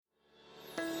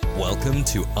Welcome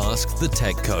to Ask the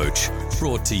Tech Coach,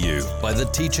 brought to you by the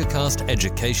TeacherCast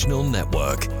Educational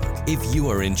Network. If you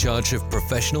are in charge of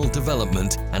professional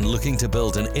development and looking to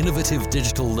build an innovative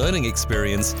digital learning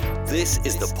experience, this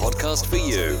is the podcast for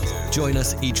you. Join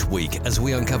us each week as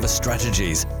we uncover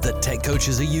strategies that tech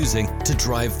coaches are using to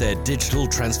drive their digital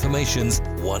transformations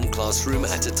one classroom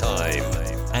at a time.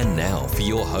 And now for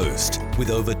your host, with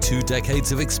over 2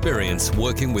 decades of experience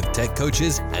working with tech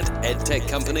coaches and ed tech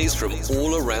companies from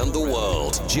all around the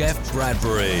world, Jeff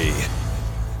Bradbury.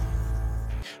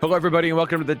 Hello, everybody, and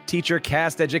welcome to the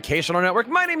TeacherCast Educational Network.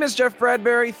 My name is Jeff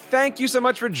Bradbury. Thank you so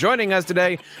much for joining us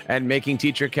today and making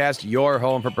TeacherCast your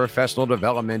home for professional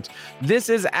development. This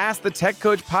is Ask the Tech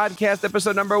Coach podcast,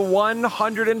 episode number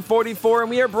 144, and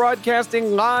we are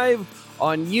broadcasting live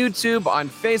on YouTube, on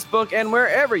Facebook, and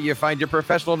wherever you find your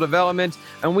professional development.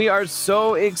 And we are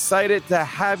so excited to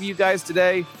have you guys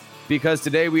today, because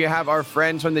today we have our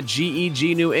friends from the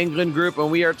GEG New England group,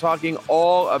 and we are talking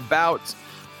all about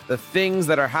the things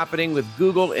that are happening with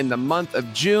Google in the month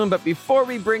of June. But before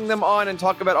we bring them on and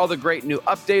talk about all the great new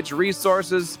updates,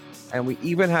 resources, and we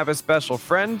even have a special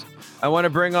friend, I want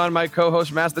to bring on my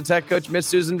co-host, Master Tech Coach, Miss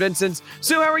Susan Vincent.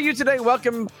 Sue, how are you today?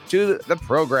 Welcome to the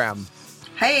program.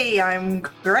 Hey, I'm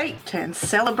great and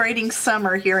celebrating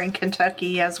summer here in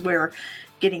Kentucky as we're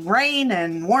getting rain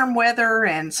and warm weather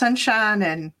and sunshine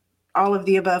and all of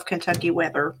the above Kentucky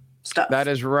weather stuff. That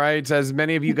is right. As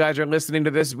many of you guys are listening to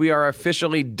this, we are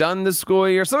officially done the school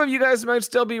year. Some of you guys might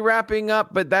still be wrapping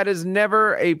up, but that is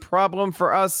never a problem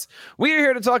for us. We are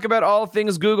here to talk about all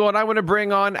things Google, and I want to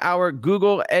bring on our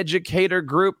Google Educator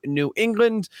Group New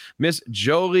England, Miss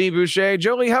Jolie Boucher.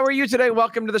 Jolie, how are you today?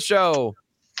 Welcome to the show.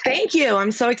 Thank you.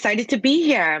 I'm so excited to be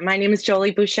here. My name is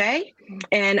Jolie Boucher,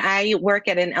 and I work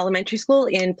at an elementary school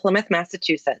in Plymouth,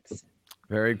 Massachusetts.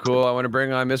 Very cool. I want to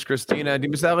bring on Miss Christina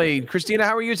DiMaselli. Christina,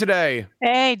 how are you today?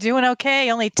 Hey, doing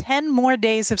okay. Only 10 more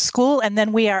days of school, and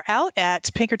then we are out at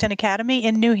Pinkerton Academy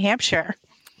in New Hampshire.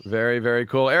 Very, very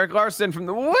cool. Eric Larson from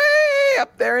the way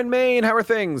up there in Maine. How are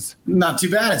things? Not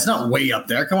too bad. It's not way up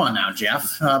there. Come on now,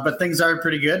 Jeff. But things are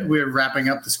pretty good. We're wrapping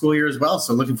up the school year as well,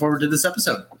 so looking forward to this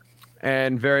episode.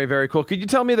 And very, very cool. Could you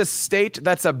tell me the state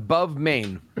that's above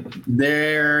Maine?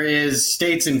 There is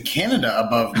states in Canada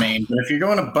above Maine, but if you're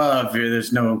going above,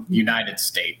 there's no United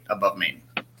State above Maine.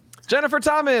 Jennifer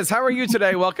Thomas, how are you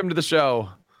today? Welcome to the show.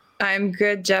 I'm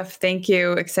good, Jeff. Thank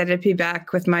you. Excited to be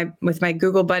back with my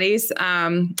Google buddies.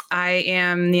 I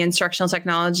am the instructional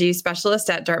technology specialist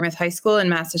at Dartmouth High School in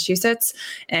Massachusetts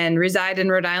and reside in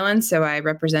Rhode Island. So I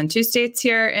represent 2 states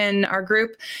here in our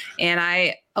group. And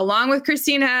I, along with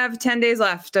Christine, have 10 days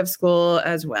left of school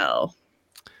as well.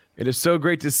 It is so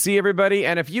great to see everybody.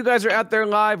 And if you guys are out there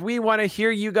live, we want to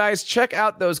hear you guys. Check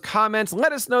out those comments.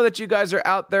 Let us know that you guys are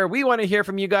out there. We want to hear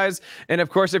from you guys. And of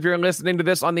course, if you're listening to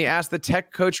this on the Ask the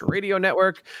Tech Coach radio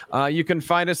network, you can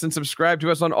find us and subscribe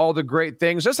to us on all the great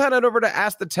things. Just head on over to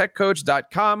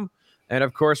askthetechcoach.com. And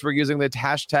of course, we're using the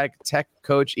hashtag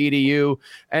TechCoachEDU.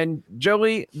 And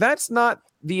Jolie, that's not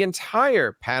the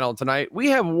entire panel tonight. We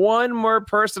have one more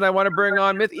person I want to bring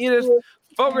on, Miss Edith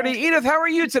Fogarty. Edith, how are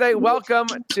you today? Welcome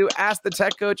to Ask the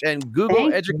Tech Coach and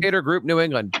Google Educator Group New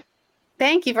England.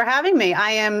 Thank you for having me.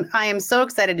 I am so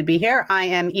excited to be here. I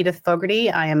am Edith Fogarty.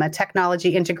 I am a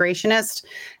technology integrationist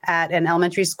at an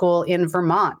elementary school in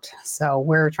Vermont. So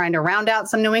we're trying to round out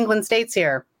some New England states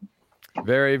here.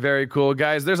 Very, very cool,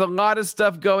 guys. There's a lot of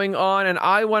stuff going on, and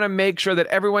I want to make sure that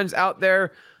everyone's out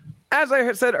there. As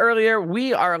I said earlier,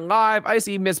 we are live. I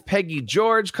see Miss Peggy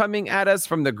George coming at us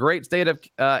from the great state of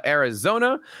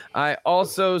Arizona. I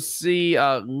also see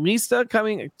Lisa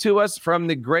coming to us from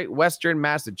the great Western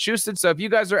Massachusetts. So if you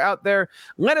guys are out there,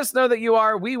 let us know that you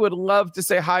are. We would love to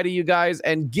say hi to you guys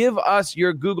and give us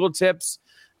your Google tips.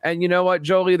 And you know what,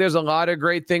 Jolie, there's a lot of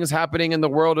great things happening in the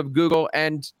world of Google.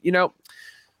 And, you know,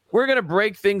 we're going to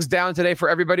break things down today for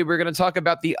everybody. We're going to talk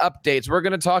about the updates. We're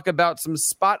going to talk about some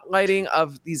spotlighting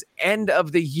of these end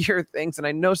of the year things. And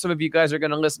I know some of you guys are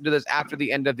going to listen to this after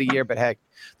the end of the year, but heck,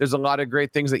 there's a lot of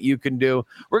great things that you can do.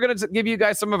 We're going to give you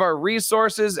guys some of our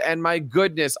resources, and my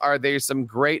goodness, are there some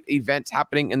great events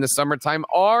happening in the summertime.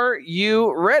 Are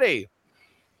you ready?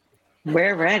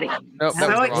 We're ready. Nope,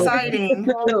 So exciting.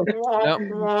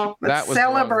 Nope, Let's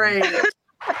celebrate.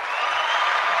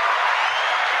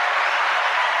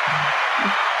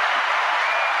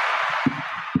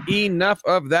 Enough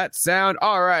of that sound.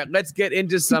 All right, let's get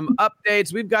into some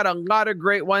updates. We've got a lot of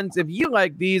great ones. If you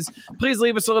like these, please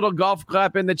leave us a little golf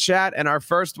clap in the chat. And our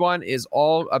first one is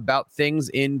all about things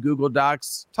in Google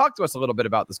Docs. Talk to us a little bit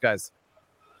about this, guys.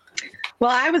 Well,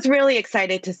 I was really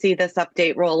excited to see this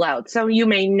update roll out. So you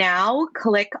may now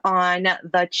click on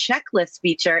the checklist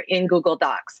feature in Google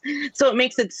Docs. So it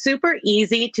makes it super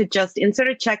easy to just insert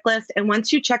a checklist. And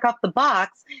once you check off the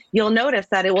box, you'll notice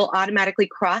that it will automatically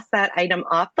cross that item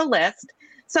off the list.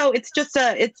 So it's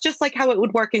just like how it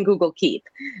would work in Google Keep.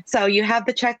 So you have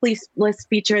the checklist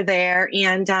feature there,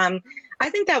 and I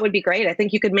think that would be great. I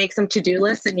think you could make some to-do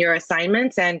lists in your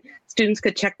assignments, and students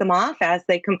could check them off as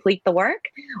they complete the work,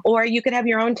 or you could have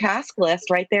your own task list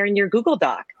right there in your Google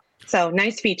Doc. So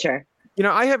nice feature. You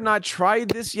know, I have not tried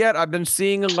this yet. I've been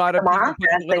seeing a lot of people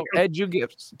putting little edu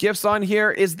gifts on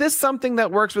here. Is this something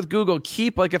that works with Google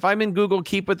Keep? Like if I'm in Google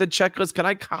Keep with the checklist, can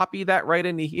I copy that right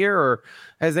into here, or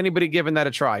has anybody given that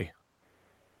a try?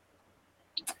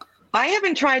 I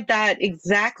haven't tried that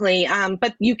exactly,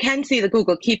 but you can see the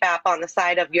Google Keep app on the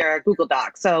side of your Google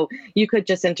Doc. So you could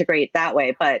just integrate that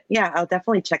way. But yeah, I'll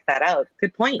definitely check that out.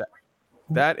 Good point.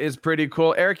 That is pretty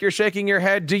cool. Eric, you're shaking your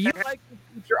head. Do you like this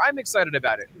feature? I'm excited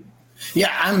about it.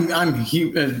 Yeah, I'm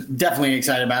definitely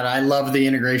excited about it. I love the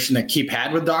integration that Keep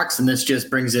had with Docs, and this just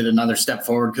brings it another step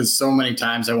forward, because so many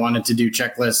times I wanted to do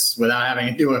checklists without having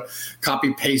to do a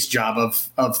copy paste job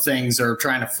of things or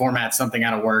trying to format something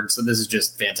out of Word. So this is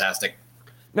just fantastic.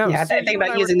 No, Yeah, I think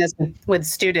about using this with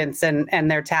students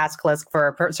and their task list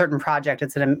for a certain project.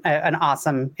 It's an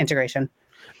awesome integration.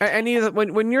 And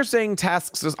when you're saying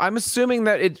tasks, I'm assuming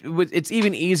that it's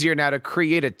even easier now to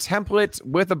create a template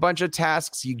with a bunch of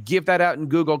tasks. You give that out in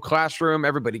Google Classroom,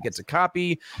 everybody gets a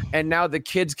copy, and now the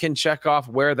kids can check off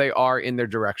where they are in their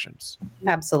directions.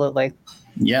 Absolutely.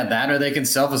 Yeah, that, or they can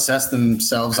self-assess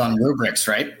themselves on rubrics,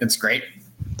 right? It's great.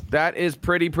 That is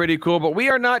pretty cool, but we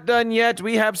are not done yet.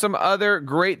 We have some other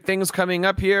great things coming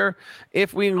up here.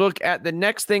 If we look at the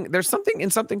next thing, there's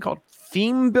something called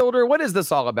Theme Builder. What is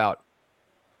this all about?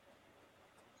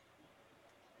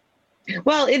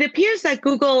 Well, it appears that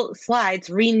Google Slides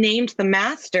renamed the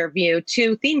master view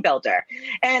to Theme Builder.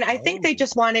 And I think they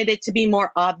just wanted it to be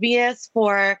more obvious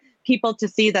for people to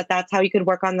see that that's how you could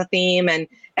work on the theme and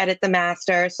edit the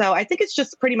master. So I think it's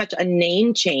just pretty much a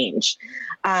name change.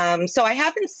 So I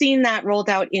haven't seen that rolled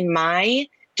out in my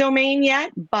domain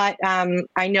yet, but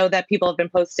I know that people have been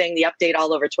posting the update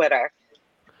all over Twitter.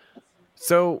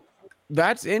 So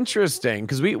that's interesting,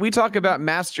 because we talk about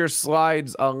master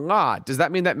slides a lot. Does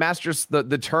that mean that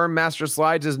the term master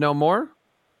slides is no more?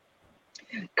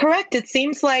 Correct. It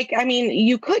seems like, I mean,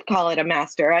 you could call it a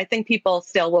master. I think people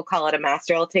still will call it a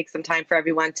master. It'll take some time for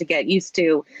everyone to get used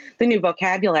to the new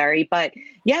vocabulary. But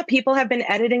yeah, people have been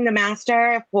editing the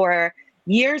master for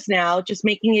years now, just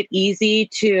making it easy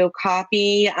to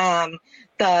copy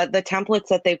the templates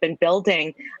that they've been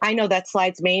building. I know that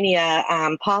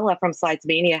Slidesmania, Paula from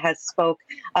Slidesmania has spoke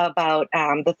about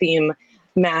the theme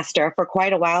master for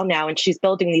quite a while now, and she's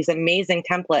building these amazing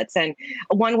templates. And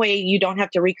one way you don't have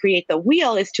to recreate the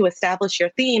wheel is to establish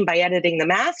your theme by editing the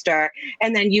master,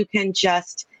 and then you can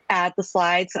just add the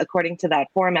slides according to that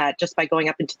format just by going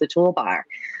up into the toolbar.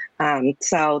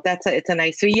 So it's a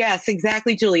nice, so yes,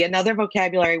 exactly, Julie, another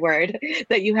vocabulary word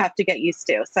that you have to get used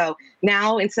to. So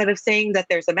now, instead of saying that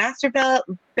there's a master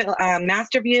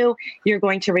view, you're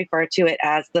going to refer to it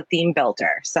as the theme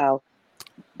builder. So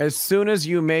as soon as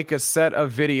you make a set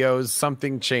of videos,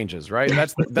 something changes, right?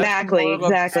 That's exactly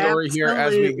the story here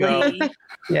as we go.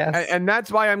 Yes. And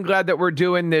that's why I'm glad that we're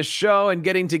doing this show and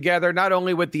getting together, not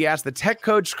only with the Ask the Tech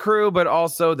Coach crew, but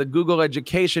also the Google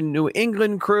Education New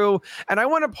England crew. And I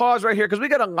want to pause right here because we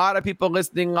got a lot of people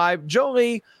listening live.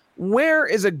 Jolie, where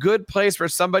is a good place for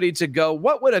somebody to go?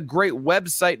 What would a great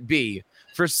website be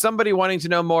for somebody wanting to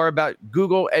know more about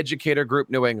Google Educator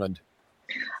Group New England?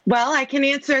 Well, I can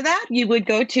answer that. You would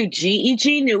go to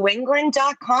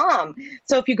gegnewengland.com.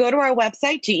 So if you go to our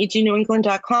website,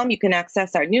 gegnewengland.com, you can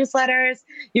access our newsletters.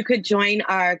 You could join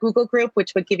our Google group,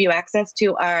 which would give you access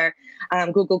to our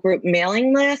Google group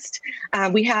mailing list.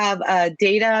 We have a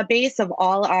database of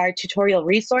all our tutorial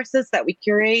resources that we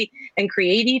curate and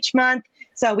create each month.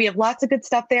 So we have lots of good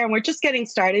stuff there, and we're just getting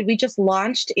started. We just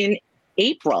launched in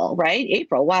April, right?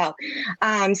 April, wow.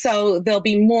 So there'll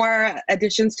be more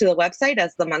additions to the website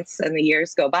as the months and the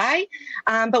years go by.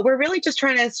 But we're really just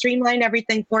trying to streamline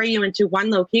everything for you into one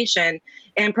location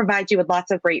and provide you with lots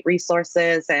of great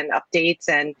resources and updates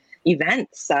and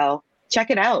events. So check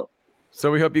it out.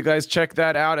 So we hope you guys check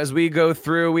that out as we go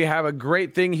through. We have a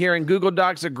great thing here in Google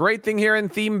Docs, a great thing here in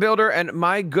Theme Builder, and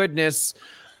my goodness,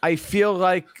 I feel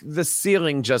like the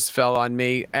ceiling just fell on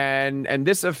me, and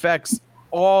this affects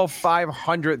all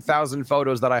 500,000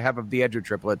 photos that I have of the Edu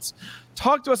triplets.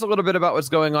 Talk to us a little bit about what's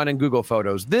going on in Google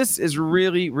Photos. This is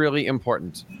really, really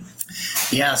important.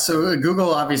 Yeah, so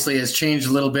Google obviously has changed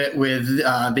a little bit with the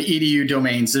EDU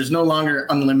domains. There's no longer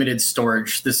unlimited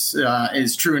storage. This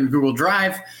is true in Google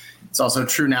Drive. It's also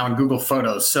true now in Google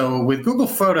Photos. So with Google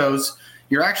Photos,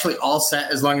 you're actually all set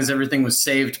as long as everything was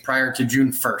saved prior to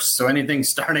June 1st. So anything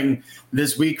starting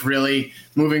this week, really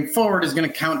moving forward, is going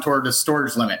to count toward a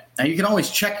storage limit. Now, you can always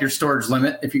check your storage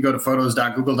limit if you go to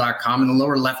photos.google.com. In the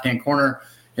lower left-hand corner,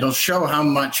 it'll show how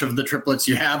much of the triplets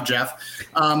you have, Jeff.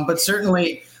 But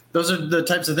certainly, those are the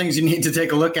types of things you need to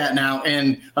take a look at now.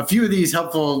 And a few of these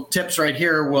helpful tips right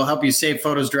here will help you save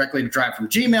photos directly to Drive from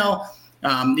Gmail.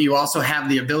 You also have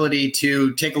the ability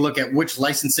to take a look at which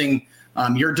licensing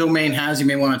your domain has. You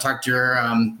may want to talk to your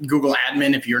Google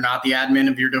admin if you're not the admin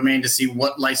of your domain to see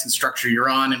what license structure you're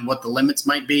on and what the limits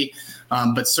might be.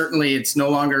 But certainly it's no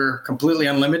longer completely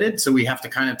unlimited. So we have to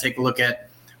kind of take a look at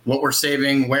what we're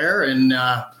saving where and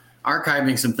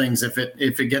archiving some things if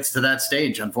it gets to that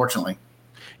stage, unfortunately.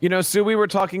 You know, Sue, we were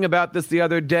talking about this the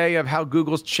other day of how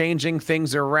Google's changing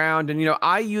things around. And, you know,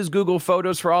 I use Google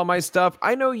Photos for all my stuff.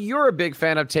 I know you're a big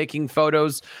fan of taking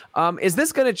photos. Is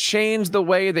this going to change the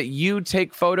way that you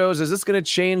take photos? Is this going to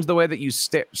change the way that you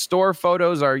store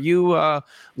photos? Are you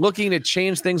looking to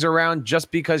change things around just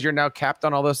because you're now capped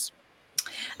on all this?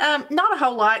 Not a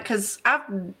whole lot, because I've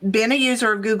been a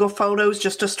user of Google Photos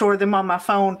just to store them on my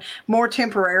phone more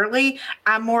temporarily.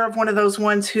 I'm more of one of those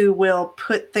ones who will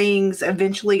put things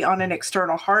eventually on an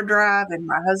external hard drive, and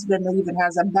my husband even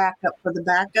has a backup for the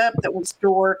backup that we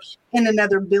store in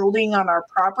another building on our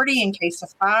property in case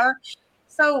of fire.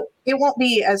 So it won't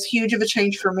be as huge of a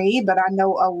change for me, but I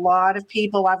know a lot of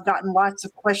people. I've gotten lots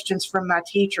of questions from my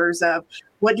teachers of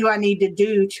what do I need to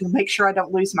do to make sure I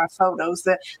don't lose my photos.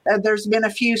 There's been a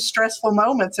few stressful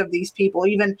moments of these people,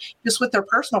 even just with their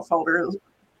personal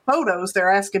photos.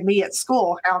 They're asking me at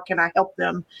school, how can I help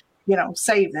them,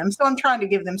 save them? So I'm trying to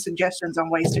give them suggestions on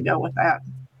ways to go with that.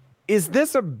 Is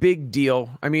this a big deal?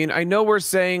 I mean, I know we're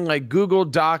saying like Google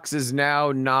Docs is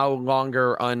now no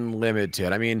longer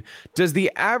unlimited. I mean, does the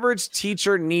average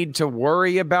teacher need to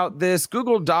worry about this?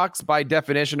 Google Docs, by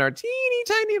definition, are teeny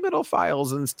tiny little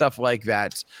files and stuff like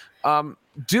that.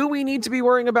 Do we need to be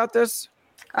worrying about this?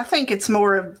 I think it's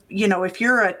more of, if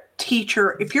you're a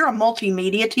teacher, if you're a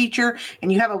multimedia teacher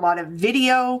and you have a lot of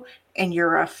video and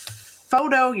you're a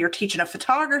photo, you're teaching a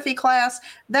photography class,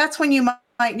 that's when you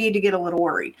might need to get a little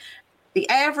worried. The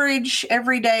average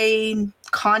everyday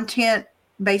content,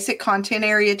 basic content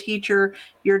area teacher,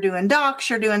 you're doing docs,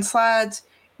 you're doing slides,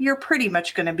 you're pretty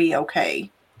much going to be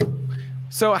okay.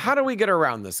 So how do we get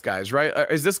around this, guys, right?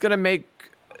 Is this going to make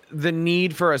the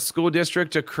need for a school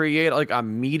district to create like a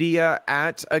media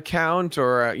account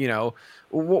or,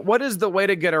 what is the way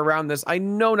to get around this? I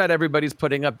know not everybody's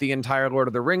putting up the entire Lord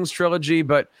of the Rings trilogy,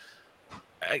 but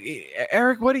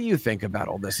Eric, what do you think about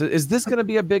all this? Is this going to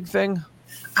be a big thing?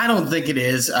 I don't think it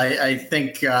is. I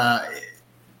think,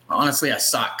 honestly, I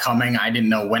saw it coming. I didn't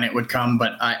know when it would come,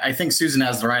 but I think Susan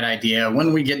has the right idea.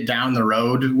 When we get down the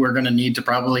road, we're going to need to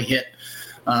probably hit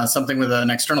something with an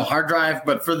external hard drive.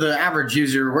 But for the average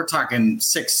user, we're talking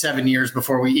 6-7 years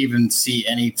before we even see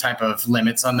any type of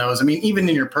limits on those. I mean, even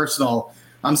in your personal,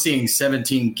 I'm seeing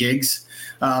 17 gigs,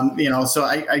 so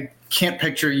I can't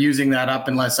picture using that up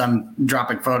unless I'm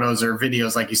dropping photos or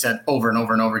videos, like you said, over and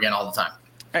over and over again all the time.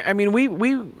 I mean,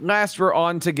 we last were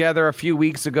on together a few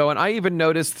weeks ago, and I even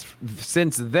noticed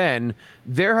since then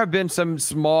there have been some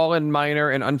small and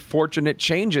minor and unfortunate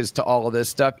changes to all of this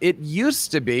stuff. It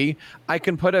used to be I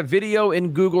can put a video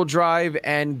in Google Drive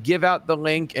and give out the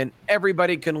link, and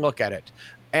everybody can look at it.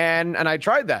 And I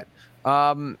tried that.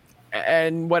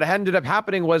 And what ended up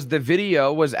happening was the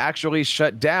video was actually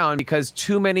shut down because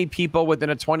too many people within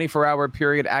a 24-hour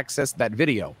period accessed that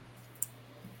video.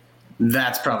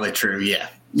 That's probably true. Yeah.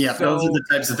 Yeah. So, those are the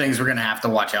types of things we're going to have to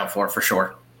watch out for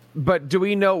sure. But do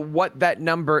we know what that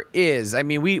number is? I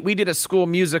mean, we did a school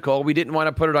musical. We didn't want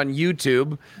to put it on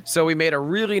YouTube. So we made a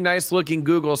really nice looking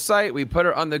Google site. We put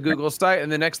it on the Google site.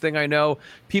 And the next thing I know,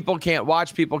 people can't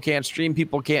watch, people can't stream,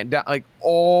 people can't like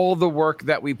all the work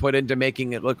that we put into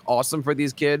making it look awesome for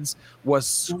these kids was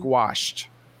squashed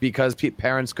because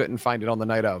parents couldn't find it on the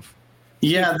night of.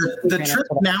 Yeah, the trick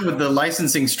now with the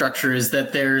licensing structure is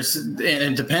that and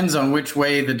it depends on which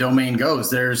way the domain goes.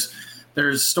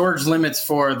 There's storage limits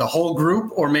for the whole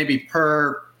group or maybe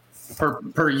per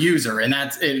user, and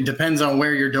it depends on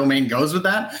where your domain goes with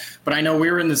that. But I know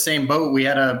we were in the same boat. We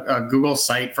had a Google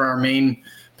site for our main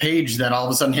page that all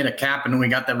of a sudden hit a cap, and we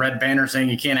got the red banner saying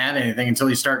you can't add anything until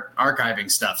you start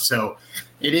archiving stuff. So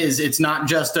it's not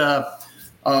just a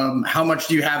how much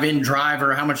do you have in Drive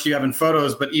or how much do you have in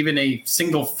Photos, but even a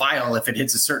single file, if it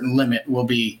hits a certain limit, will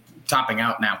be topping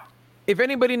out now. If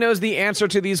anybody knows the answer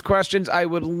to these questions, I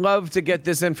would love to get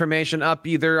this information up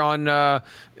either on up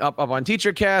on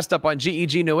TeacherCast, up on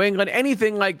GEG New England,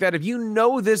 anything like that. If you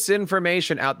know this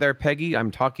information out there, Peggy, I'm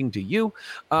talking to you.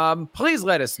 Please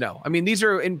let us know. I mean, these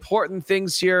are important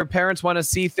things here. Parents want to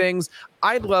see things.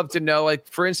 I'd love to know, like,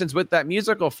 for instance, with that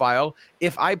musical file,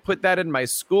 if I put that in my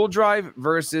school drive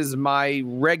versus my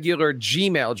regular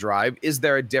Gmail drive, is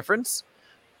there a difference?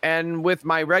 And with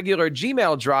my regular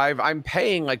Gmail drive, I'm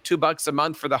paying like $2 a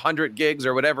month for the 100 gigs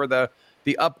or whatever the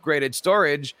upgraded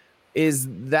storage. Is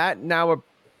that now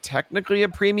technically a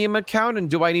premium account?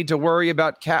 And do I need to worry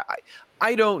about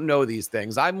I don't know these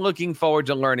things. I'm looking forward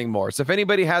to learning more. So if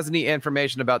anybody has any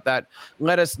information about that,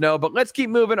 let us know. But let's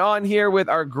keep moving on here with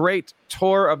our great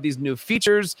tour of these new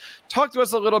features. Talk to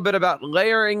us a little bit about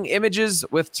layering images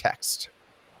with text.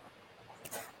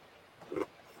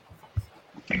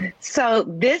 So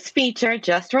this feature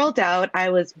just rolled out. I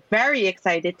was very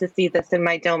excited to see this in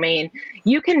my domain.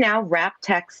 You can now wrap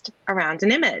text around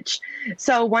an image.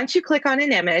 So once you click on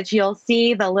an image, you'll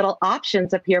see the little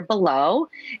options appear below,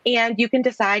 and you can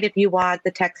decide if you want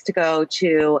the text to go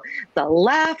to the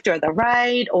left or the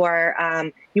right, or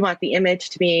you want the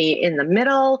image to be in the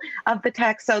middle of the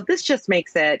text. So this just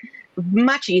makes it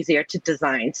much easier to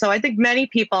design. So I think many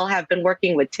people have been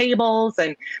working with tables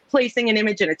and placing an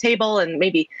image in a table and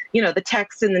maybe, the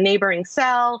text in the neighboring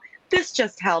cell. This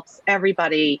just helps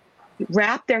everybody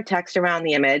wrap their text around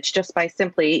the image just by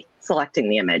simply selecting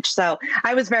the image. So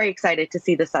I was very excited to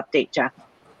see this update, Jeff.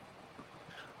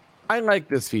 I like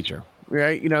this feature,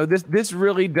 right? This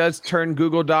really does turn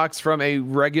Google Docs from a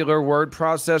regular word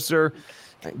processor,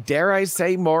 dare I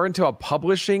say, more into a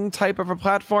publishing type of a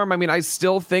platform. I mean, I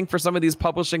still think for some of these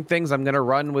publishing things, I'm going to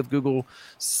run with Google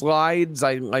Slides.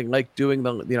 I like doing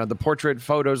the portrait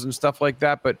photos and stuff like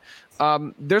that. But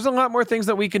there's a lot more things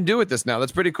that we can do with this now.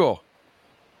 That's pretty cool.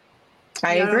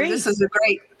 I agree. This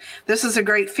is a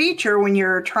great feature when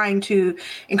you're trying to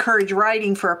encourage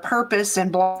writing for a purpose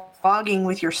and blogging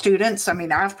with your students. I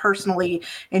mean, I've personally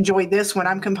enjoyed this when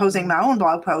I'm composing my own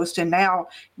blog post. And now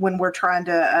when we're trying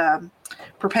to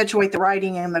perpetuate the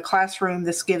writing in the classroom,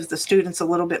 this gives the students a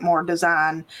little bit more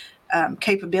design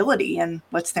capability and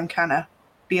lets them kind of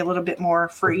be a little bit more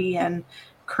free in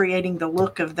creating the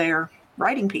look of their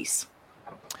writing piece.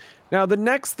 Now, the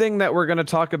next thing that we're going to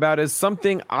talk about is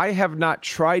something I have not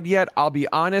tried yet. I'll be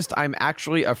honest, I'm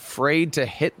actually afraid to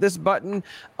hit this button.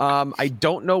 I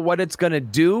don't know what it's going to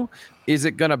do. Is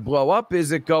it going to blow up?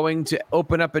 Is it going to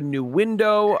open up a new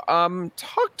window?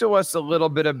 Talk to us a little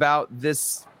bit about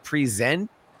this present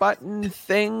button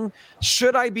thing.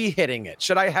 Should I be hitting it?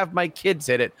 Should I have my kids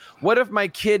hit it? What if my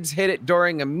kids hit it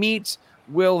during a meet?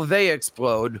 Will they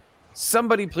explode?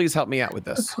 Somebody please help me out with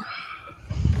this.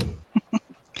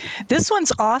 This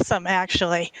one's awesome,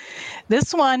 actually.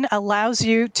 This one allows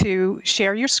you to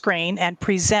share your screen and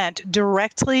present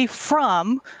directly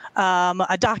from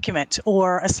a document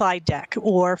or a slide deck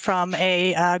or from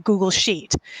a Google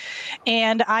Sheet.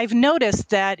 And I've noticed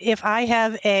that if I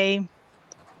have a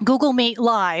Google Meet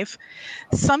Live,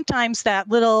 sometimes that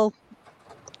little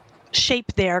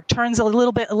shape there turns a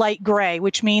little bit light gray,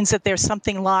 which means that there's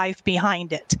something live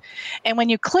behind it. And when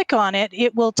you click on it,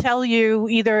 it will tell you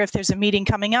either if there's a meeting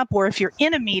coming up, or if you're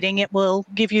in a meeting, it will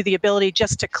give you the ability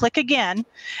just to click again,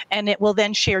 and it will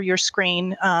then share your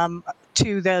screen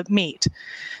to the Meet.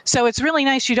 So it's really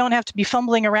nice. You don't have to be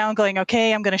fumbling around going,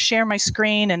 okay, I'm going to share my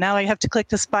screen, and now I have to click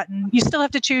this button. You still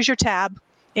have to choose your tab.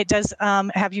 It does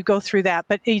have you go through that,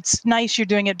 but it's nice you're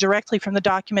doing it directly from the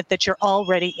document that you're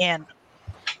already in.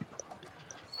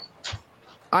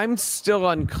 I'm still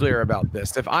unclear about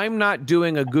this. If I'm not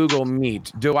doing a Google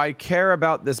Meet, do I care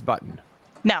about this button?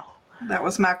 No. That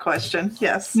was my question.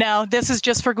 Yes. No, this is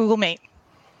just for Google Meet.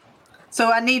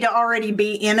 So I need to already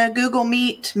be in a Google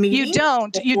Meet meeting? You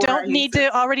don't. You don't need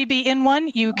to already be in one.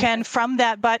 You can, from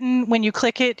that button, when you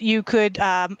click it, you could,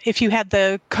 if you had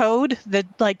the code,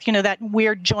 that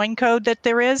weird join code that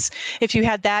there is, if you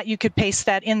had that, you could paste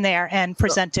that in there and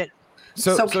present it.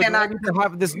 So can I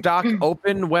have this doc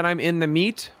open when I'm in the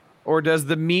Meet? Or does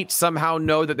the Meet somehow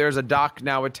know that there's a doc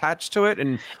now attached to it?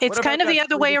 And it's kind of the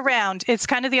other way around. It's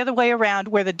kind of the other way around,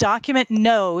 where the document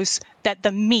knows that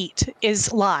the Meet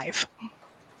is live.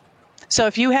 So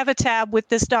if you have a tab with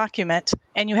this document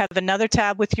and you have another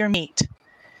tab with your Meet.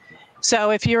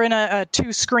 So if you're in a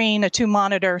two-screen, a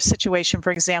two-monitor situation,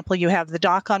 for example, you have the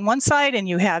doc on one side and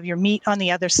you have your Meet on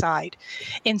the other side.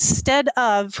 Instead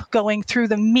of going through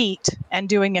the Meet and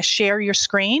doing a share your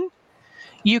screen,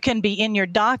 you can be in your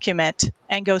document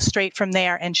and go straight from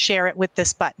there and share it with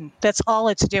this button. That's all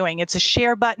it's doing. It's a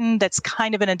share button that's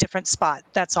kind of in a different spot.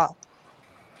 That's all.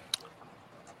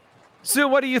 Sue,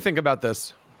 what do you think about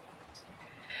this?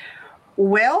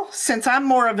 Well, since I'm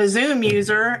more of a Zoom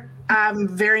user, I'm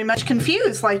very much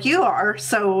confused like you are.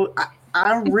 So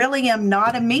I really am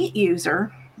not a Meet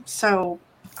user. So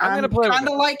I'm kind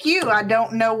of like you. I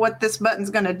don't know what this button's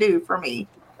going to do for me.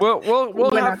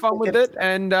 We'll have fun with it,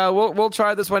 and we'll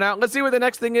try this one out. Let's see what the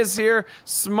next thing is here.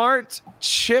 Smart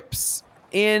chips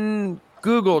in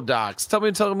Google Docs. Tell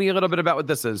me a little bit about what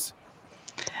this is.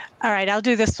 All right, I'll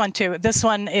do this one too. This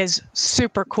one is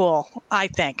super cool, I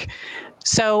think.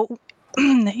 So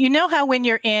you know how when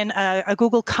you're in a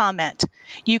Google comment,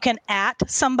 you can @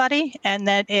 somebody and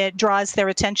then it draws their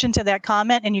attention to that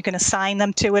comment and you can assign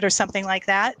them to it or something like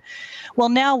that? Well,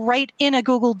 now right in a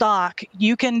Google Doc,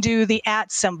 you can do the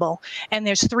 @ symbol. And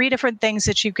there's 3 different things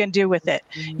that you can do with it.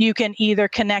 You can either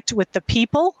connect with the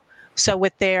people, so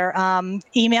with their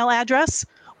email address,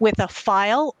 with a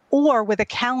file, or with a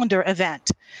calendar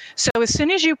event. So as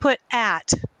soon as you put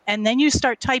 @ and then you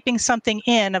start typing something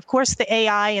in, of course, the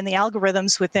AI and the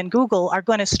algorithms within Google are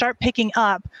going to start picking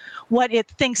up what it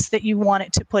thinks that you want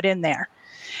it to put in there.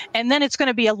 And then it's going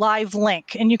to be a live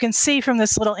link. And you can see from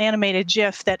this little animated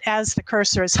GIF that as the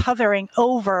cursor is hovering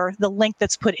over the link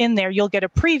that's put in there, you'll get a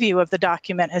preview of the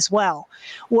document as well.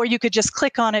 Or you could just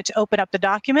click on it to open up the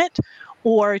document,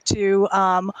 or to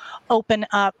open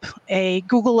up a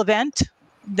Google event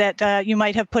that you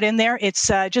might have put in there.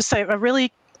 It's just a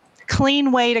really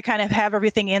clean way to kind of have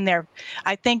everything in there.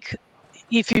 I think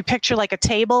if you picture like a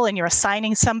table and you're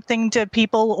assigning something to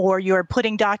people, or you're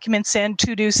putting documents in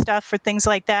to do stuff or things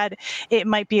like that, it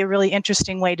might be a really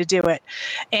interesting way to do it.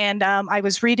 And I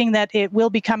was reading that it will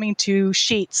be coming to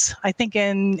Sheets. I think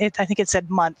it said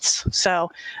months.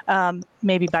 So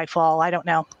maybe by fall. I don't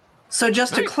know. So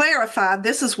just to clarify,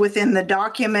 this is within the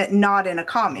document, not in a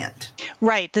comment.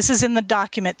 Right. This is in the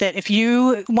document that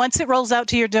once it rolls out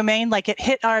to your domain, like it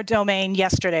hit our domain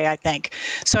yesterday, I think.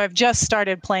 So I've just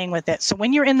started playing with it. So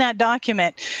when you're in that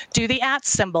document, do the @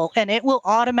 symbol and it will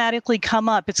automatically come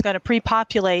up. It's going to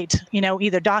pre-populate,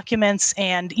 either documents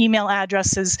and email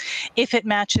addresses. If it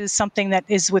matches something that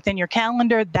is within your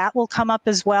calendar, that will come up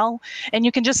as well. And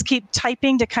you can just keep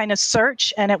typing to kind of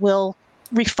search, and it will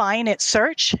refine its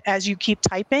search as you keep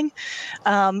typing.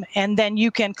 And then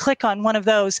you can click on one of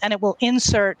those and it will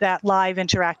insert that live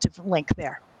interactive link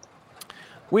there.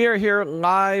 We are here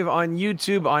live on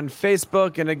YouTube, on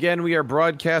Facebook, and again, we are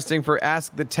broadcasting for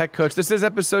Ask the Tech Coach. This is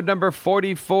episode number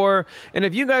 44, and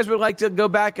if you guys would like to go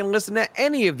back and listen to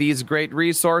any of these great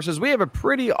resources, we have a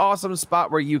pretty awesome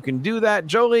spot where you can do that.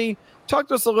 Jolie, talk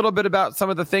to us a little bit about some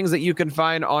of the things that you can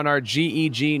find on our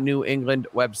GEG New England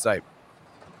website.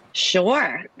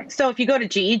 Sure. So if you go to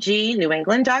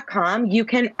gegNewEngland.com, you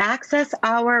can access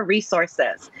our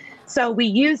resources. So we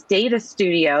use Data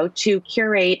Studio to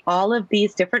curate all of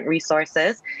these different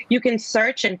resources. You can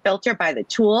search and filter by the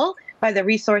tool, by the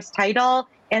resource title,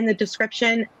 and the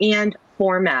description and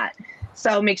format.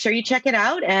 So make sure you check it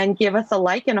out and give us a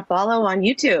like and a follow on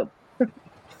YouTube.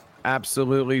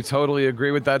 Absolutely. Totally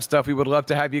agree with that stuff. We would love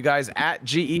to have you guys at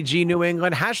GEG New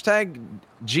England, hashtag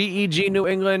GEG New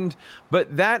England.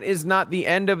 But that is not the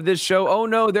end of this show. Oh,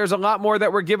 no, there's a lot more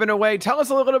that we're giving away. Tell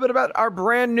us a little bit about our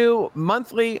brand new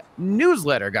monthly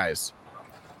newsletter, guys.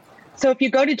 So if you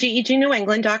go to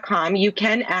gegnewengland.com, you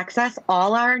can access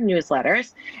all our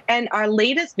newsletters. And our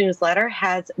latest newsletter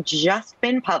has just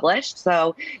been published.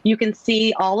 So you can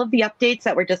see all of the updates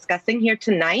that we're discussing here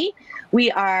tonight. We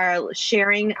are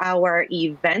sharing our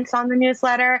events on the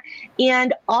newsletter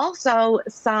and also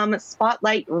some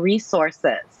spotlight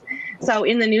resources. So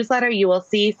in the newsletter, you will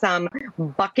see some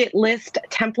bucket list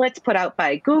templates put out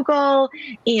by Google,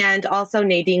 and also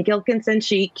Nadine Gilkinson.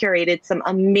 She curated some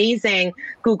amazing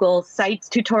Google Sites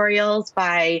tutorials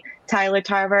by Tyler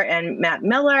Tarver and Matt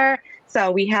Miller. So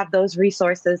we have those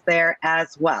resources there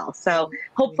as well. So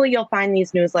hopefully you'll find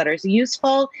these newsletters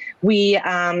useful. We,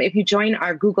 if you join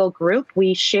our Google group,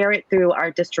 we share it through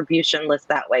our distribution list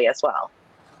that way as well.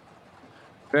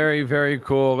 Very, very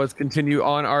cool. Let's continue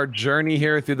on our journey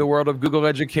here through the world of Google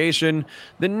education.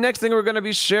 The next thing we're going to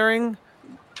be sharing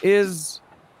is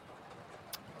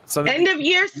some end of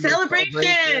year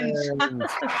celebrations.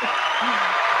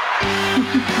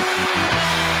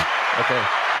 Okay,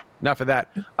 enough of that.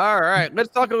 All right, let's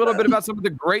talk a little bit about some of the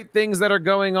great things that are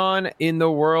going on in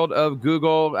the world of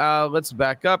Google. Let's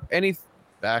back up.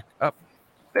 Back up.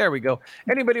 There we go.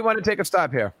 Anybody want to take a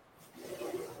stop here?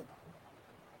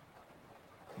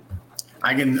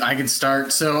 I can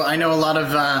start. So I know a lot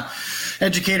of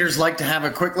educators like to have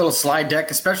a quick little slide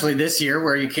deck, especially this year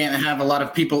where you can't have a lot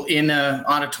of people in an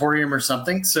auditorium or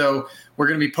something. So we're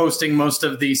going to be posting most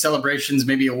of the celebrations,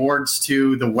 maybe awards,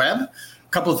 to the web. A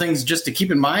couple of things just to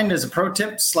keep in mind as a pro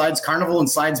tip: Slides Carnival and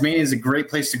Slides Mania is a great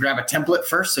place to grab a template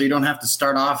first, so you don't have to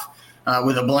start off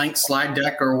with a blank slide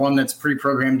deck or one that's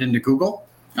pre-programmed into Google.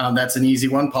 That's an easy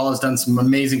one. Paul has done some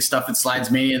amazing stuff at Slides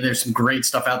Mania. There's some great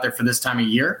stuff out there for this time of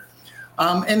year.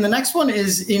 And the next one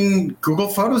is in Google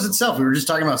Photos itself. We were just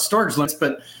talking about storage limits,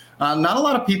 but not a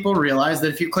lot of people realize that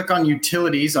if you click on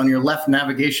Utilities on your left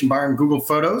navigation bar in Google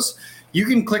Photos, you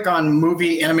can click on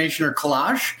Movie, Animation, or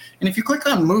Collage. And if you click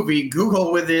on Movie,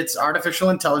 Google, with its artificial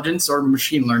intelligence or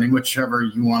machine learning, whichever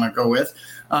you want to go with,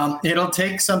 it'll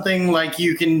take something like,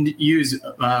 you can use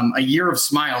a year of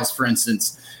smiles, for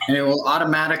instance, and it will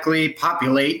automatically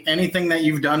populate anything that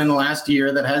you've done in the last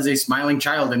year that has a smiling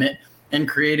child in it and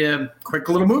create a quick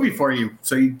little movie for you.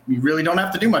 So you really don't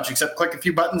have to do much except click a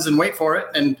few buttons and wait for it,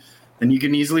 and then you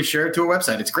can easily share it to a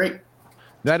website. It's great.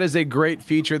 That is a great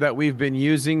feature that we've been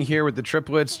using here with the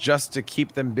triplets, just to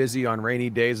keep them busy on rainy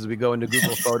days as we go into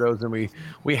Google Photos and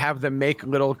we have them make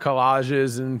little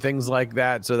collages and things like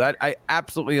that. So that, I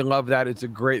absolutely love that. It's a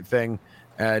great thing.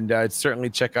 And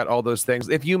certainly check out all those things.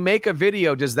 If you make a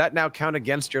video, does that now count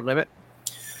against your limit?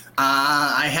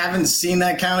 I haven't seen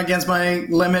that count against my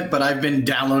limit, but I've been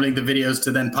downloading the videos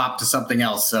to then pop to something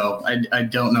else. So I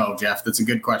don't know, Jeff. That's a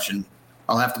good question.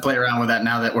 I'll have to play around with that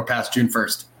now that we're past June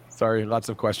 1st. Sorry, lots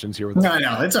of questions here.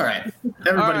 No, it's all right.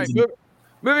 Everybody's all right,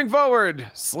 moving forward,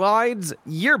 Slides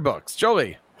yearbooks.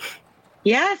 Jolie.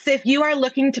 Yes, if you are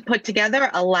looking to put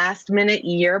together a last-minute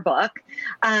yearbook,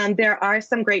 there are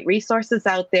some great resources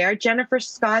out there. Jennifer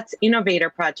Scott's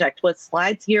Innovator Project was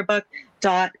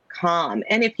slidesyearbook.com.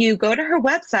 And if you go to her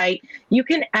website, you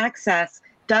can access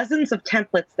dozens of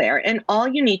templates there, and all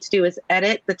you need to do is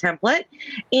edit the template.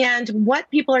 And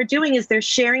what people are doing is they're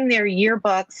sharing their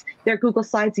yearbooks, their Google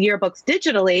Slides yearbooks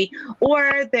digitally,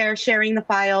 or they're sharing the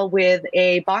file with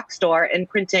a box store and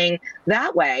printing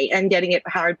that way and getting it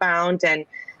hardbound and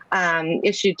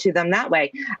issued to them that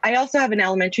way. I also have an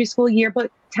elementary school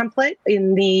yearbook template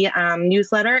in the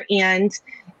newsletter and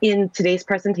in today's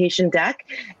presentation deck.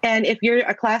 And if you're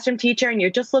a classroom teacher and you're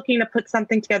just looking to put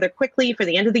something together quickly for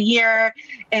the end of the year,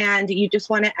 and you just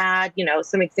want to add,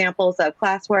 some examples of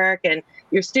classwork and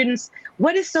your students,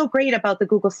 what is so great about the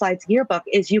Google Slides yearbook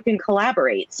is you can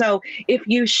collaborate. So if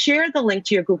you share the link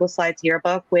to your Google Slides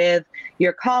yearbook with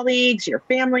your colleagues, your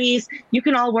families, you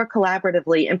can all work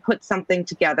collaboratively and put something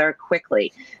together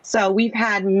quickly. So we've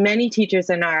had many teachers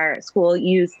in our school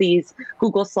use these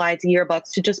Google Slides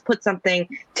yearbooks to just put something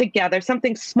together,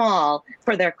 something small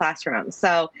for their classroom.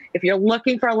 So if you're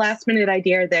looking for a last minute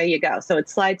idea, there you go. So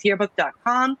it's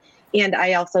slidesyearbook.com. And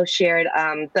I also shared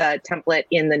the template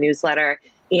in the newsletter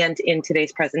and in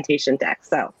today's presentation deck.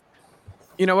 So,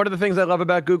 one of the things I love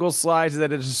about Google Slides is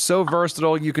that it is so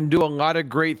versatile. You can do a lot of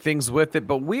great things with it,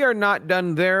 but we are not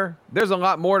done there. There's a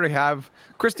lot more to have.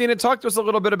 Christina, talk to us a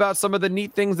little bit about some of the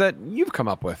neat things that you've come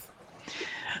up with.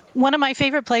 One of my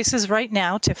favorite places right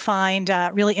now to find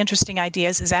really interesting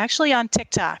ideas is actually on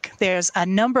TikTok. There's a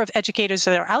number of educators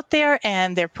that are out there,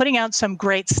 and they're putting out some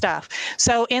great stuff.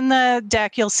 So in the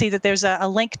deck, you'll see that there's a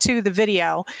link to the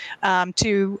video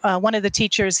to one of the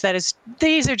teachers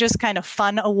these are just kind of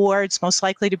fun awards, most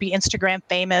likely to be Instagram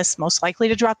famous, most likely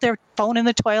to drop their phone in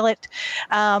the toilet.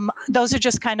 Those are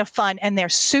just kind of fun, and they're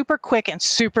super quick and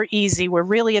super easy. We're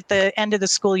really at the end of the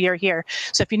school year here.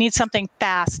 So if you need something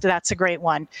fast, that's a great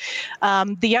one.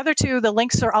 The other two, the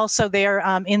links are also there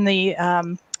in the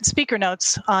speaker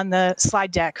notes on the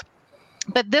slide deck.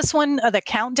 But this one, the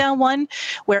countdown one,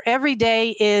 where every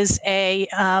day is a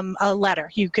letter.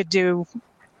 You could do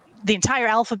the entire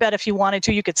alphabet if you wanted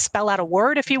to. You could spell out a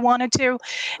word if you wanted to,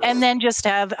 and then just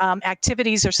have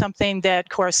activities or something that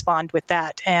correspond with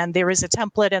that. And there is a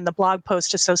template and the blog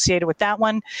post associated with that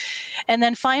one. And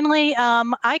then finally,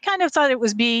 I kind of thought it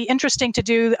would be interesting to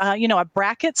do, a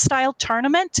bracket style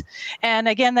tournament. And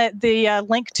again, the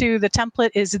link to the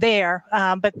template is there.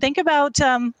 But think about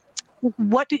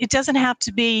it doesn't have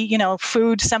to be,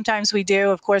 food. Sometimes we do,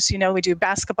 of course, we do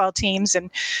basketball teams and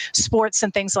sports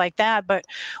and things like that. But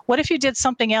what if you did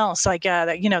something else, like,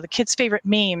 the kids' favorite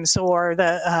memes or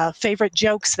the favorite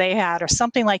jokes they had or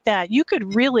something like that? You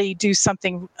could really do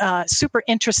something super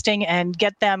interesting and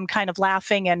get them kind of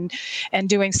laughing and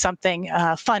doing something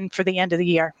fun for the end of the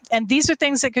year. And these are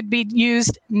things that could be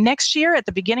used next year at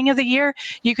the beginning of the year.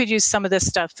 You could use some of this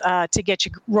stuff to get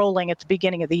you rolling at the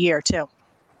beginning of the year too.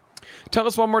 Tell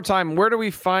us one more time, where do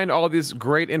we find all this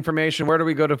great information? Where do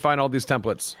we go to find all these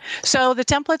templates? So the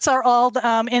templates are all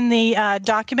in the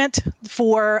document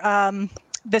for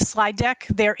this slide deck,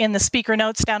 they're in the speaker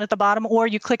notes down at the bottom, or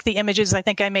you click the images. I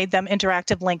think I made them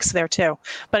interactive links there too,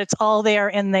 but it's all there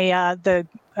in the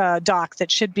doc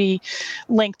that should be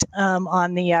linked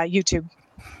on the YouTube.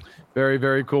 Very,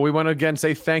 very cool. We want to again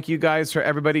say thank you guys for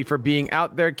everybody for being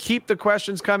out there. Keep the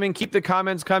questions coming. Keep the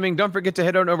comments coming. Don't forget to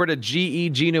head on over to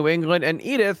GEG New England. And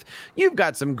Edith, you've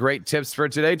got some great tips for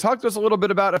today. Talk to us a little bit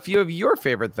about a few of your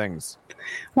favorite things.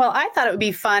 Well, I thought it would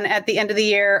be fun at the end of the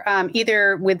year,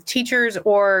 either with teachers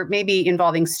or maybe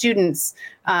involving students,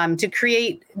 to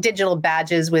create digital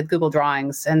badges with Google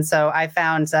Drawings. And so I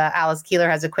found Alice Keeler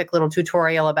has a quick little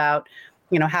tutorial about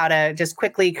how to just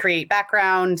quickly create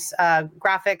background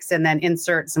graphics and then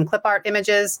insert some clip art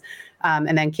images.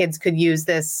 And then kids could use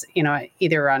this,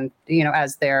 either on,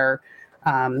 as their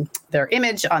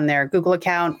image on their Google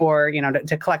account or,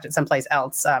 to collect it someplace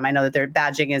else. I know that their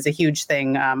badging is a huge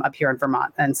thing up here in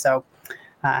Vermont. And so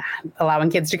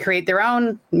allowing kids to create their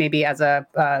own, maybe as a,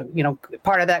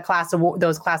 part of that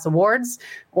those class awards,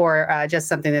 or just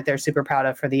something that they're super proud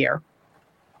of for the year.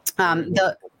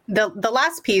 The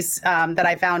last piece that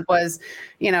I found was,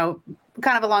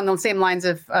 kind of along those same lines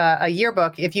of a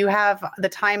yearbook. If you have the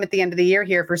time at the end of the year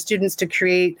here for students to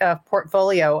create a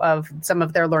portfolio of some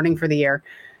of their learning for the year,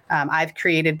 I've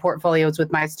created portfolios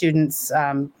with my students.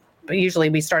 Usually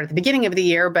we start at the beginning of the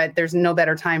year, but there's no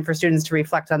better time for students to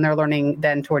reflect on their learning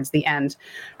than towards the end.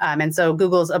 And so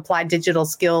Google's Applied Digital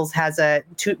Skills has a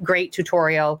great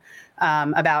tutorial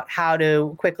about how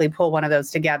to quickly pull one of those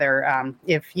together.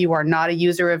 If you are not a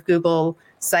user of Google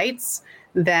Sites,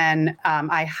 then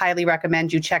I highly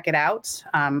recommend you check it out.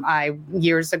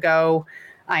 Years ago,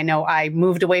 I know I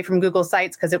moved away from Google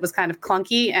Sites because it was kind of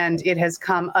clunky, and it has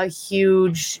come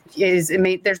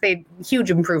there's made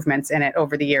huge improvements in it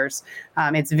over the years.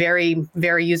 It's very,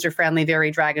 very user-friendly,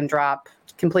 very drag and drop,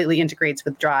 completely integrates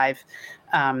with Drive.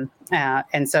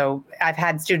 And so I've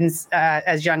had students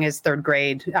as young as third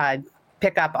grade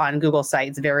pick up on Google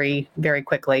Sites very, very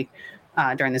quickly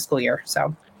during the school year.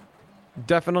 So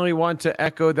definitely want to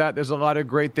echo that. There's a lot of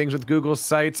great things with Google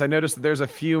Sites. I noticed that there's a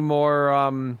few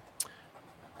more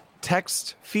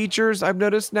text features I've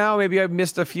noticed now. Maybe I've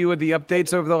missed a few of the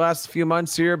updates over the last few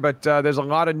months here, but there's a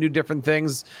lot of new different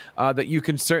things that you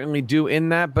can certainly do in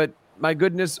that. But my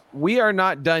goodness, we are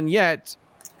not done yet.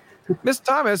 Miss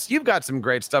Thomas, you've got some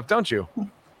great stuff, don't you?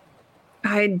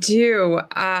 I do.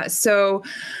 So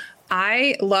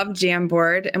I love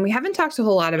Jamboard, and we haven't talked a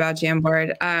whole lot about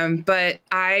Jamboard, but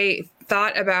I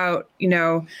thought about,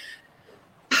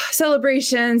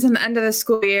 celebrations and the end of the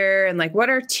school year and like what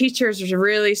our teachers are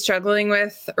really struggling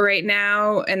with right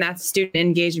now, and that's student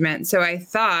engagement. So I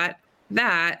thought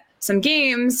that some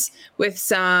games with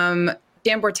some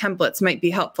Jamboard templates might be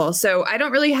helpful. So I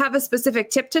don't really have a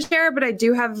specific tip to share, but I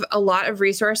do have a lot of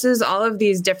resources. All of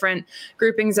these different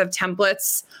groupings of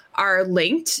templates are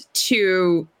linked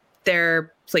to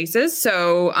their places.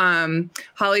 So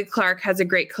Holly Clark has a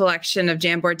great collection of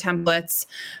Jamboard templates.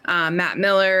 Matt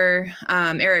Miller,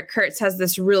 Eric Kurtz has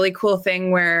this really cool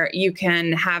thing where you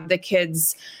can have the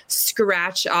kids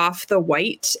scratch off the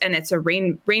white, and it's a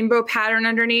rainbow pattern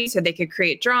underneath, so they could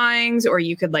create drawings, or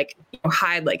you could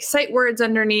hide sight words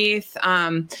underneath.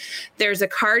 There's a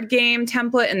card game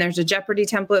template, and there's a Jeopardy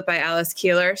template by Alice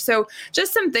Keeler. So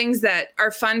just some things that are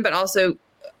fun, but also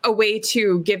a way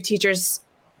to give teachers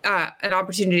an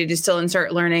opportunity to still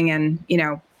insert learning and,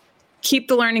 keep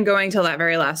the learning going till that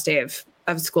very last day of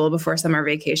school before summer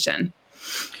vacation.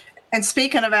 And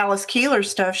speaking of Alice Keeler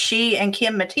stuff, she and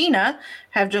Kim Matina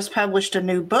have just published a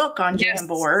new book on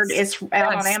Jamboard. It's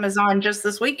out on Amazon just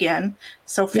this weekend.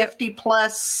 So 50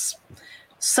 plus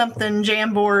something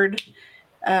Jamboard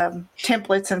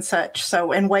templates and such.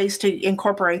 So, and ways to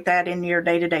incorporate that in your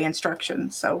day-to-day instruction.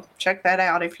 So check that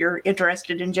out if you're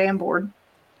interested in Jamboard.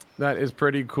 That is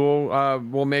pretty cool.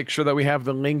 We'll make sure that we have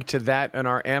the link to that in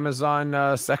our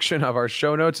Amazon section of our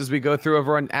show notes as we go through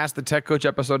over on Ask the Tech Coach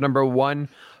episode number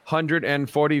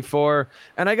 144.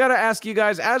 And I got to ask you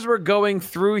guys, as we're going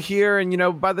through here,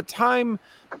 and, by the time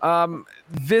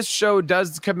this show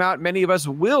does come out, many of us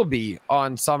will be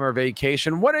on summer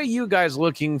vacation. What are you guys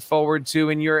looking forward to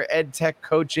in your ed tech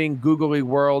coaching googly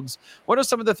worlds? What are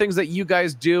some of the things that you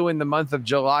guys do in the month of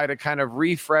July to kind of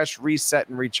refresh, reset,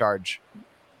 and recharge?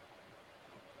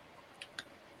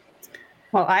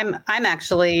 Well, I'm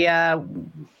actually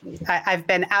I've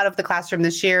been out of the classroom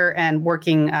this year and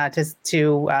working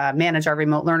to manage our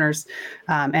remote learners,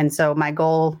 and so my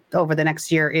goal over the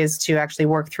next year is to actually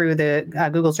work through the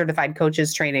Google Certified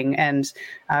Coaches training and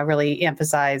really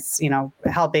emphasize,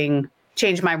 helping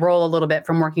changed my role a little bit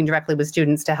from working directly with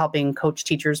students to helping coach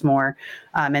teachers more.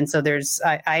 And so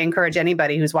I encourage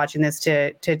anybody who's watching this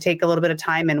to take a little bit of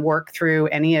time and work through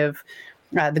any of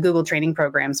the Google training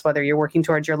programs, whether you're working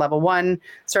towards your level 1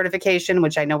 certification,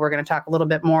 which I know we're going to talk a little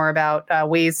bit more about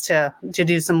ways to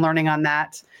do some learning on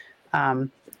that.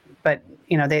 But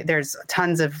there's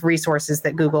tons of resources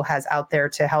that Google has out there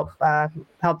to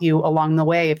help you along the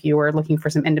way if you are looking for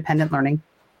some independent learning.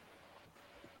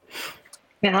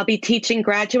 And I'll be teaching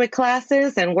graduate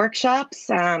classes and workshops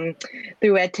through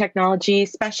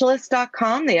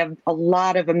edtechnologyspecialist.com. They have a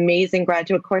lot of amazing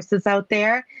graduate courses out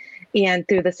there. And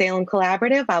through the Salem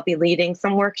Collaborative, I'll be leading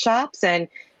some workshops and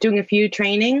doing a few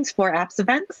trainings for apps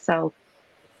events. So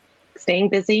staying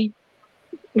busy.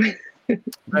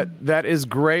 That is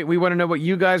great. We want to know what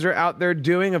you guys are out there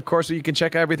doing. Of course, you can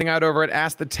check everything out over at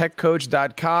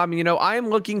AskTheTechCoach.com. I am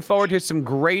looking forward to some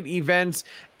great events.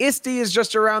 ISTE is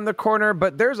just around the corner,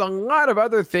 but there's a lot of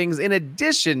other things in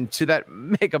addition to that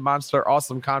Mega Monster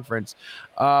Awesome Conference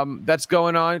that's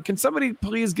going on. Can somebody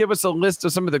please give us a list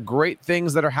of some of the great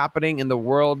things that are happening in the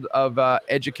world of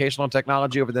educational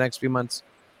technology over the next few months?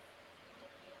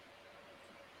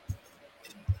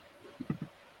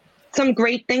 Some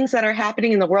great things that are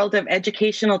happening in the world of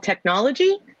educational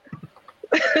technology.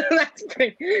 That's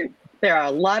great. There are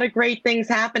a lot of great things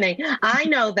happening. I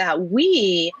know that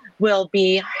we will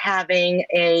be having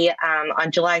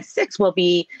on July 6th, we'll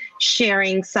be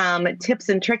sharing some tips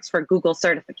and tricks for Google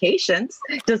certifications.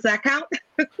 Does that count?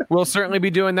 We'll certainly be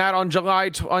doing that on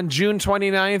June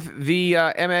 29th. The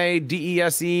MA,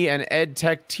 DESE, and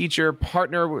EdTech Teacher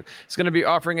Partner is going to be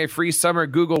offering a free summer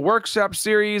Google Workshop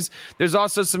series. There's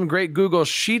also some great Google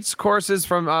Sheets courses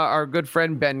from our good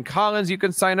friend Ben Collins you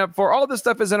can sign up for. All this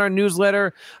stuff is in our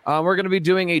newsletter. We're going to be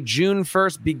doing a June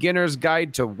 1st Beginner's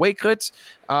Guide to Wakelet.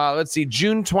 Let's see,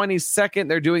 June 22nd,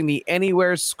 they're doing the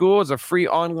Anywhere School. It's a free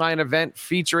online event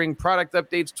featuring product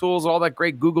updates, tools, all that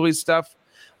great googly stuff.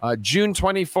 June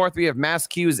 24th, we have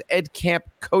MassQ's EdCamp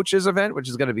Coaches event, which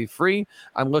is going to be free.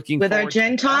 I'm looking with forward our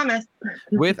Jen Thomas.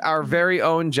 With our very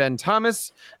own Jen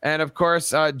Thomas. And of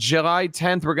course, July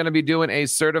 10th, we're going to be doing a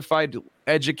certified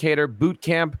educator boot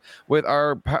camp with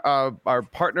our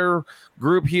partner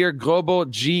group here, Global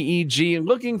GEG.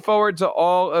 Looking forward to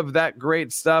all of that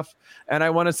great stuff. And I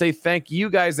want to say thank you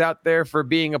guys out there for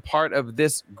being a part of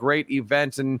this great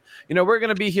event. And, we're going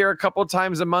to be here a couple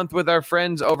times a month with our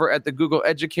friends over at the Google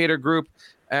Educator Group.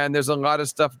 And there's a lot of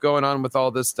stuff going on with all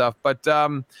this stuff. But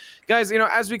guys,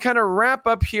 as we kind of wrap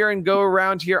up here and go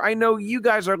around here, I know you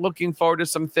guys are looking forward to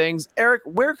some things. Eric,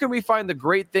 where can we find the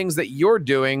great things that you're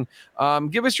doing?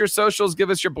 Give us your socials, give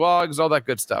us your blogs, all that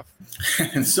good stuff.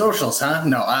 Socials, huh?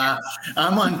 No,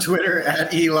 I'm on Twitter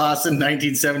at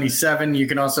elawson1977. You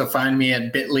can also find me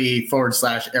at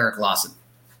bit.ly/Eric Lawson.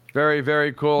 Very,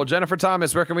 very cool. Jennifer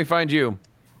Thomas, where can we find you?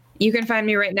 You can find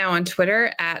me right now on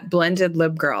Twitter at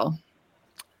BlendedLibGirl.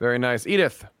 Very nice.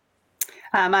 Edith?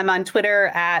 I'm on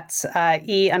Twitter at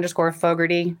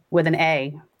E_Fogarty with an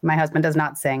A. My husband does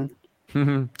not sing.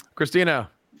 Christina?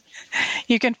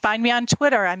 You can find me on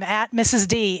Twitter. I'm at Mrs.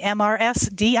 D,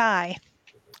 MRSDI.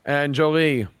 And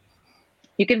Jolie?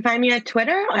 You can find me on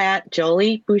Twitter at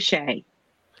Jolie Boucher.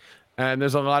 And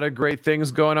there's a lot of great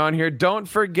things going on here. Don't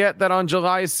forget that on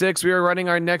July 6th, we are running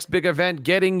our next big event,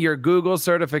 Getting Your Google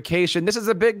Certification. This is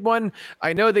a big one.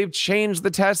 I know they've changed the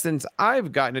test since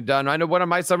I've gotten it done. I know one of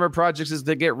my summer projects is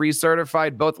to get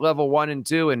recertified, both level 1 and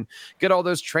 2, and get all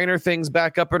those trainer things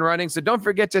back up and running. So don't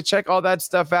forget to check all that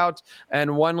stuff out.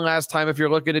 And one last time, if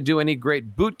you're looking to do any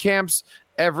great boot camps,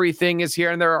 everything is here.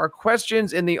 And there are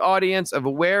questions in the audience of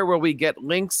where will we get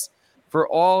links for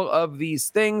all of these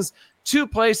things. 2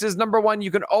 places. Number one, you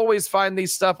can always find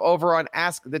these stuff over on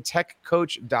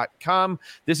AskTheTechCoach.com.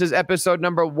 This is episode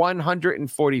number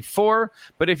 144.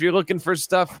 But if you're looking for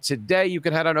stuff today, you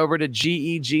can head on over to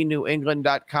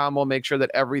GEGNewEngland.com. We'll make sure that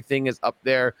everything is up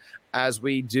there as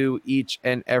we do each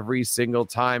and every single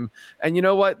time. And you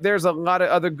know what? There's a lot of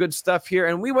other good stuff here,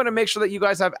 and we want to make sure that you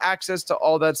guys have access to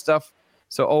all that stuff.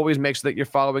 So always make sure that you're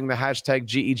following the hashtag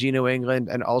GEG New England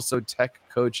and also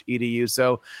TechCoachEDU.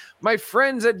 So my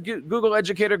friends at Google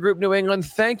Educator Group New England,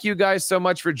 thank you guys so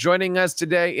much for joining us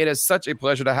today. It is such a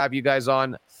pleasure to have you guys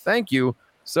on. Thank you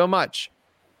so much.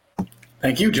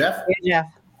 Thank you, Jeff. Yeah,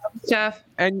 Jeff.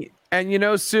 And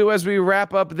Sue, as we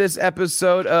wrap up this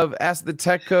episode of Ask the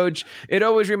Tech Coach, it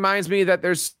always reminds me that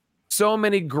there's so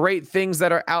many great things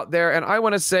that are out there. And I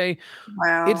want to say,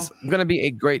 wow, it's going to be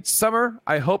a great summer.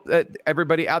 I hope that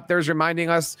everybody out there is reminding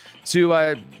us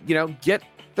to, get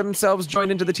themselves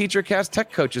joined into the TeacherCast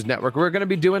Tech Coaches Network. We're going to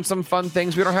be doing some fun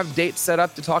things. We don't have dates set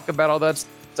up to talk about all that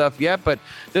stuff yet, but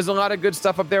there's a lot of good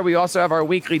stuff up there. We also have our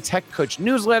weekly Tech Coach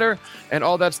newsletter, and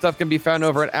all that stuff can be found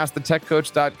over at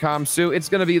askthetechcoach.com. Sue, it's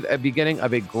going to be the beginning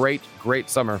of a great, great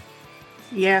summer.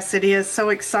 Yes, it is so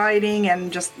exciting,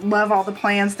 and just love all the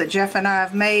plans that Jeff and I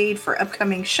have made for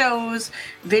upcoming shows,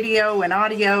 video and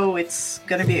audio. It's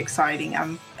going to be exciting.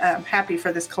 I'm happy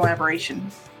for this collaboration.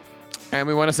 And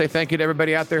we want to say thank you to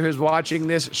everybody out there who's watching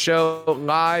this show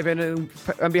live. And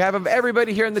on behalf of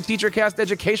everybody here in the TeacherCast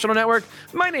Educational Network,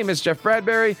 my name is Jeff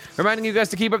Bradbury, reminding you guys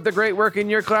to keep up the great work in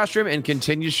your classroom and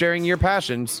continue sharing your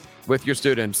passions with your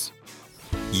students.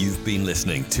 You've been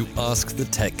listening to Ask the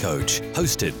Tech Coach,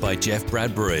 hosted by Jeff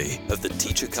Bradbury of the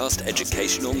TeacherCast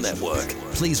Educational Network.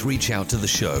 Please reach out to the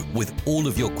show with all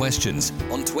of your questions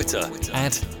on Twitter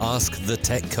at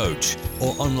AskTheTechCoach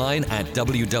or online at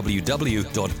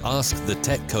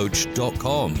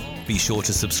www.askthetechcoach.com. Be sure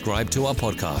to subscribe to our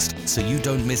podcast so you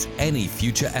don't miss any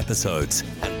future episodes.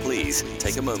 And please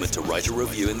take a moment to write a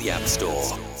review in the App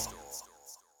Store.